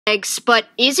But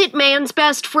is it man's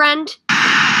best friend?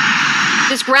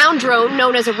 This ground drone,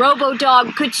 known as a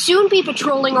Robo-Dog, could soon be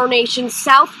patrolling our nation's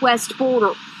southwest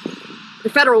border. The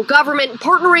federal government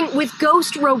partnering with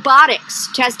Ghost Robotics,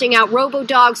 testing out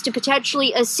Robo-Dogs to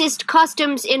potentially assist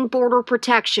customs in border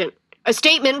protection. A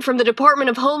statement from the Department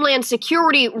of Homeland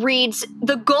Security reads,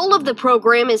 "The goal of the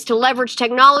program is to leverage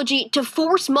technology to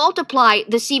force multiply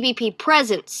the CBP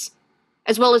presence,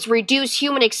 as well as reduce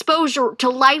human exposure to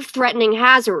life-threatening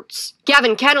hazards."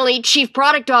 Gavin Kennelly, Chief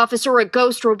Product Officer at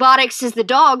Ghost Robotics, says the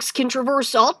dogs can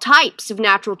traverse all types of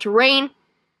natural terrain,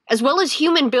 as well as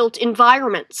human-built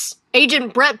environments.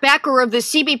 Agent Brett Becker of the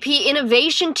CBP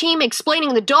Innovation Team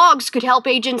explaining the dogs could help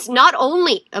agents not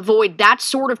only avoid that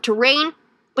sort of terrain,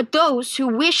 but those who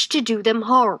wish to do them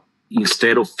harm.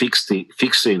 Instead of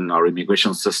fixing our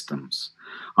immigration systems,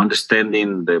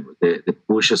 understanding the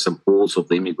pushes and pulls of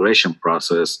the immigration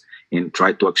process and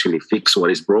try to actually fix what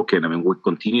is broken. I mean, we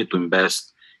continue to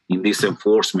invest in this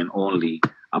enforcement-only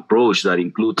approach that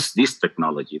includes this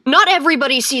technology. Not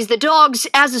everybody sees the dogs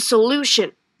as a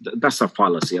solution. That's a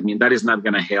fallacy. I mean, that is not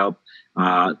going to help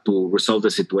to resolve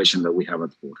the situation that we have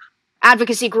at border.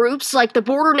 Advocacy groups like the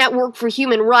Border Network for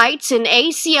Human Rights and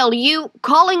ACLU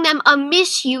calling them a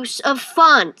misuse of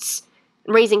funds,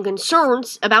 raising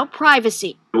concerns about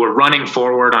privacy. We're running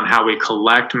forward on how we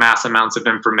collect mass amounts of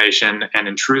information and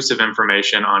intrusive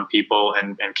information on people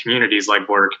and communities like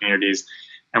border communities.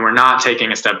 And we're not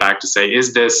taking a step back to say,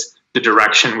 is this the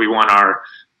direction we want our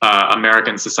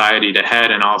American society to head?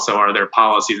 And also, are there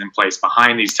policies in place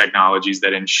behind these technologies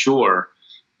that ensure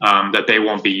that they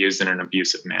won't be used in an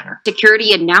abusive manner?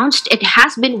 Security announced it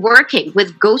has been working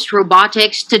with Ghost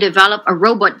Robotics to develop a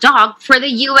robot dog for the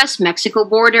U.S. Mexico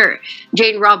border.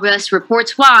 Jane Robles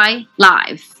reports why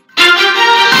live.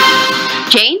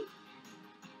 Jane?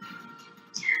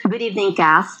 Good evening,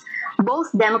 Cass.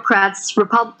 Both Democrats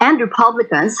and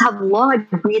Republicans have long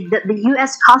agreed that the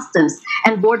U.S. Customs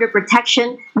and Border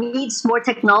Protection needs more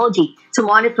technology to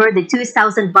monitor the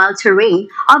 2,000-mile terrain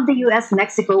of the U.S.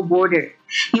 Mexico border.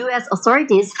 U.S.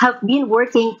 authorities have been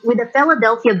working with a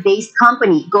Philadelphia-based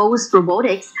company, Ghost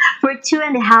Robotics, for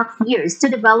 2.5 years to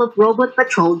develop robot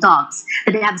patrol dogs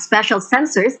that have special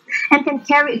sensors and can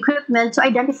carry equipment to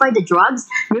identify the drugs,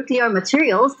 nuclear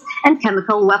materials, and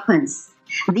chemical weapons.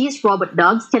 These robot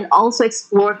dogs can also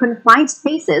explore confined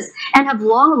spaces and have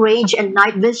long-range and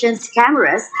night vision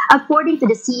cameras, according to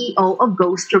the CEO of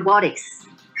Ghost Robotics.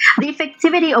 The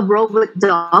effectivity of robot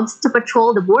dogs to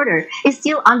patrol the border is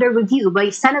still under review by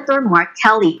Senator Mark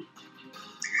Kelly.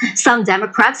 Some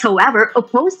Democrats, however,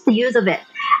 oppose the use of it,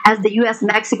 as the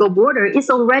U.S.-Mexico border is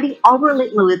already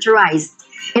overly militarized.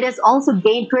 It has also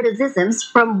gained criticisms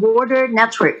from Border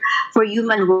Network for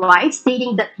Human Rights,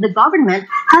 stating that the government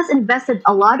has invested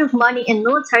a lot of money in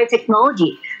military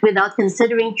technology without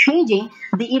considering changing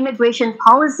the immigration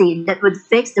policy that would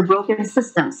fix the broken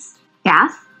systems.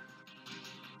 Kath?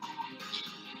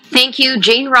 Thank you,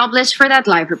 Jane Robles, for that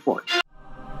live report.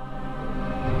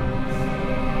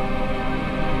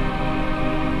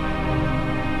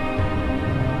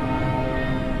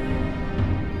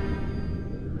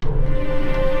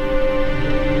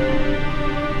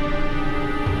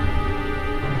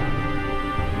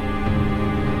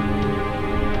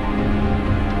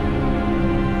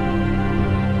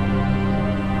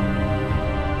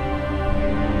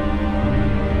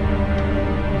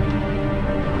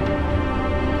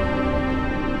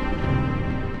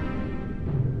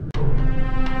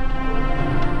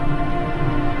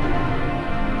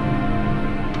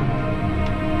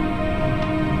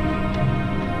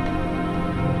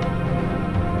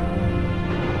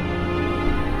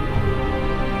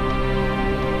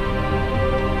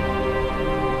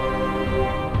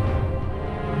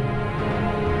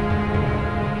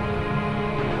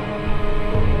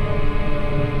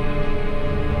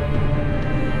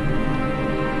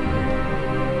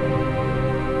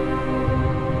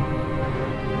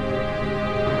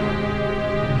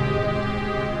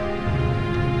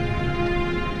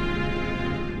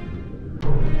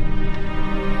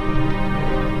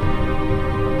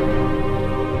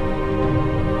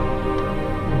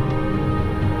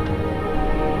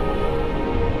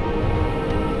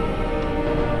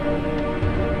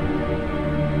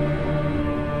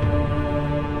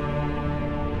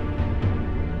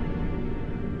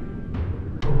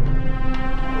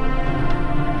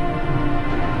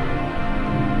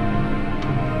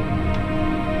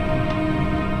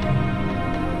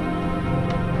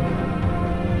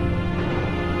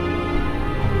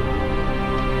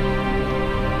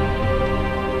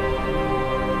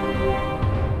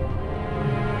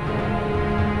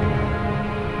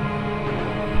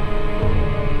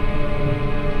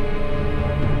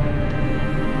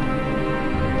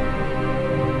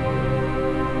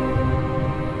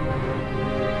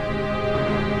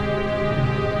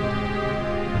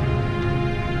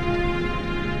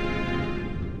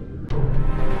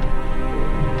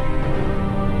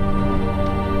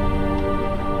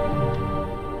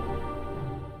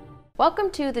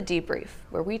 Welcome to The Debrief,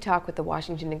 where we talk with the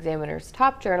Washington Examiner's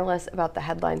top journalists about the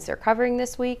headlines they're covering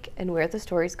this week and where the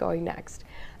story's going next.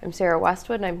 I'm Sarah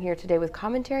Westwood, and I'm here today with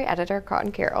commentary editor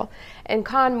Con Carroll. And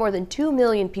Con, more than 2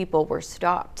 million people were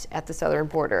stopped at the southern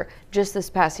border just this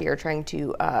past year trying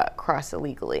to cross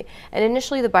illegally. And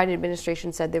initially, the Biden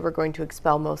administration said they were going to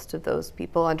expel most of those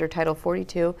people under Title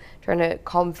 42, trying to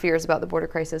calm fears about the border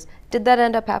crisis. Did that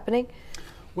end up happening?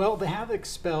 Well, they have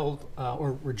expelled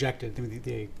or rejected.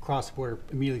 They crossed the border,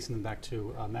 immediately sent them back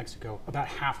to Mexico, about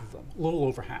half of them, a little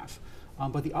over half.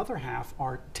 But the other half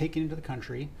are taken into the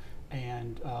country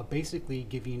and basically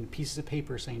giving pieces of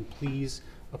paper saying, please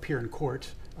appear in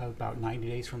court about 90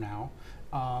 days from now,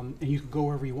 and you can go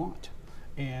wherever you want.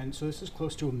 And so this is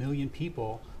close to 1 million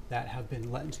people that have been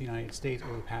let into the United States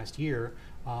over the past year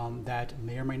that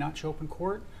may or may not show up in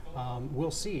court.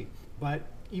 We'll see. But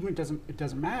even it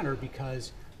doesn't matter,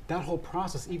 because that whole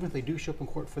process, even if they do show up in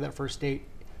court for that first date,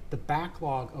 the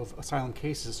backlog of asylum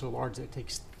cases is so large that it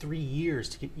takes 3 years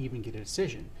to even get a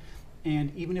decision.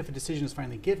 And even if a decision is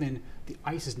finally given, the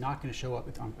ICE is not going to show up,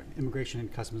 Immigration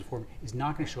and Customs Enforcement is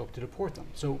not going to show up to deport them.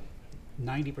 So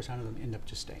 90% of them end up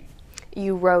just staying.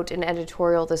 You wrote an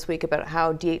editorial this week about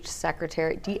how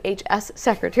DHS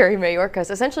Secretary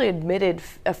Mayorkas essentially admitted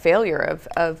a failure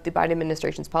of the Biden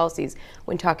administration's policies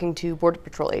when talking to Border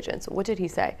Patrol agents. What did he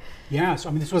say? Yeah, so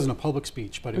this wasn't a public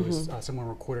speech, but it was someone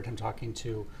recorded him talking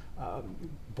to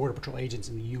Border Patrol agents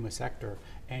in the U.S sector,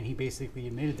 and he basically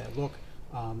admitted that, look,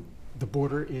 the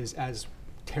border is as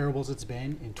terrible as it's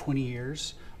been in 20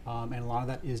 years, and a lot of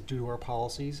that is due to our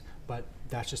policies, but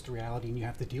that's just the reality, and you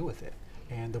have to deal with it.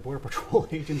 And the Border Patrol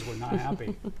agents were not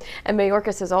happy. And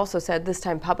Mayorkas has also said this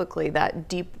time publicly that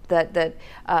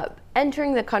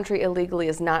entering the country illegally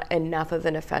is not enough of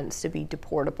an offense to be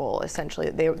deportable.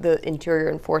 Essentially, the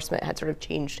interior enforcement had sort of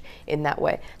changed in that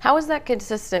way. How is that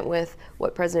consistent with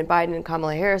what President Biden and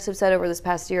Kamala Harris have said over this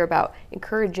past year about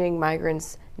encouraging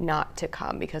migrants not to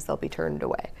come because they'll be turned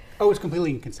away? Oh, it's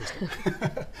completely inconsistent,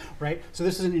 right? So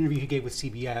this is an interview he gave with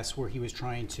CBS where he was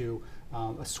trying to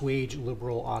assuage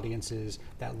liberal audiences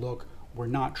that, look, we're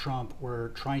not Trump, we're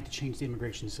trying to change the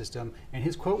immigration system. And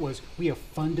his quote was, we have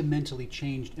fundamentally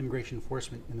changed immigration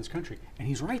enforcement in this country. And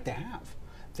he's right, they have.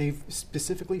 They've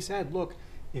specifically said, look,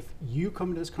 if you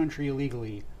come to this country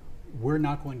illegally, we're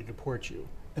not going to deport you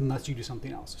unless you do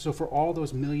something else. So for all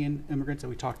those million immigrants that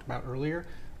we talked about earlier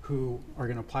who are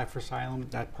going to apply for asylum,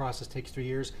 that process takes 3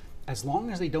 years. As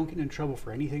long as they don't get in trouble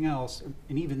for anything else,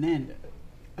 and even then,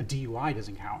 a DUI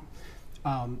doesn't count,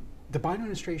 the Biden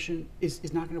administration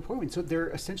is not going to deport them. So they're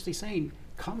essentially saying,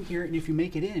 come here, and if you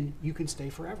make it in, you can stay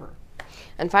forever.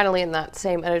 And finally, in that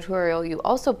same editorial, you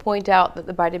also point out that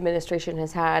the Biden administration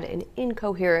has had an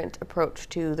incoherent approach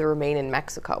to the Remain in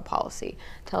Mexico policy.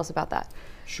 Tell us about that.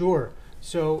 Sure.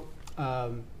 So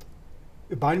the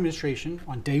Biden administration,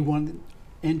 on day one,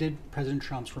 ended President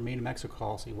Trump's Remain in Mexico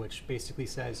policy, which basically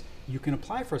says you can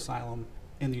apply for asylum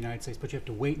in the United States, but you have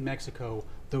to wait in Mexico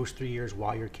those 3 years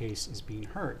while your case is being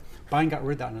heard. Biden got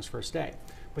rid of that on his first day.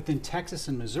 But then Texas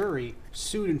and Missouri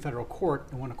sued in federal court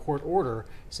and won a court order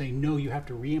saying, no, you have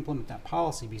to re-implement that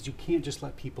policy because you can't just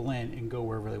let people in and go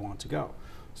wherever they want to go.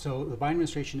 So the Biden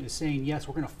administration is saying, yes,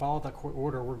 we're going to follow that court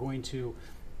order. We're going to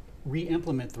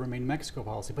re-implement the Remain in Mexico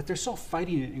policy, but they're still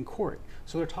fighting it in court.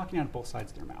 So they're talking out of both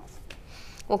sides of their mouth.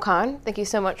 Well, Con, thank you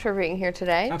so much for being here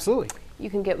today. Absolutely. You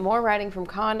can get more writing from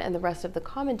Con and the rest of the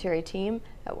commentary team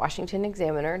at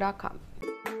WashingtonExaminer.com.